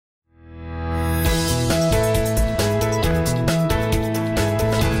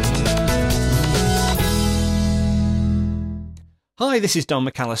Hi, this is Don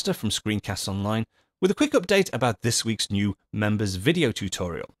McAllister from ScreenCastsOnline with a quick update about this week's new members video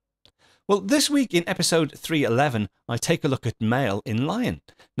tutorial. Well, this week in episode 311, I take a look at Mail in Lion.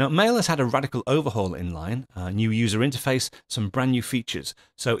 Now, Mail has had a radical overhaul in Lion, a new user interface, some brand new features,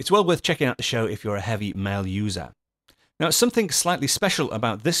 so it's well worth checking out the show if you're a heavy Mail user. Now, something slightly special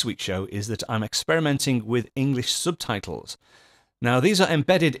about this week's show is that I'm experimenting with English subtitles. Now, these are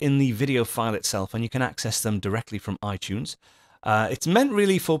embedded in the video file itself, and you can access them directly from iTunes. It's meant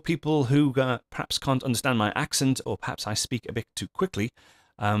really for people who perhaps can't understand my accent, or perhaps I speak a bit too quickly,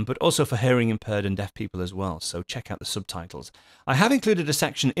 but also for hearing impaired and deaf people as well, so check out the subtitles. I have included a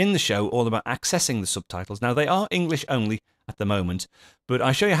section in the show all about accessing the subtitles. Now, they are English only at the moment, but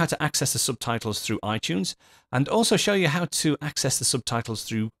I show you how to access the subtitles through iTunes, and also show you how to access the subtitles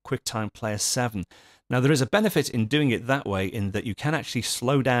through QuickTime Player 7. Now, there is a benefit in doing it that way in that you can actually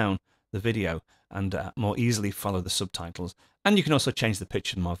slow down the video and more easily follow the subtitles. And you can also change the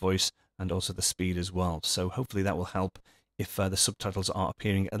pitch of my voice and also the speed as well. So hopefully that will help if the subtitles are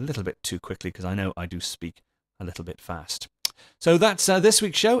appearing a little bit too quickly, because I know I do speak a little bit fast. So that's this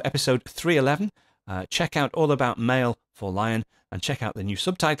week's show, episode 311. Check out all about Mail for Lion and check out the new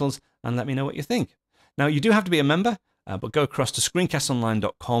subtitles and let me know what you think. Now, you do have to be a member, but go across to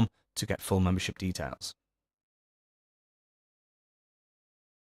screencastsonline.com to get full membership details.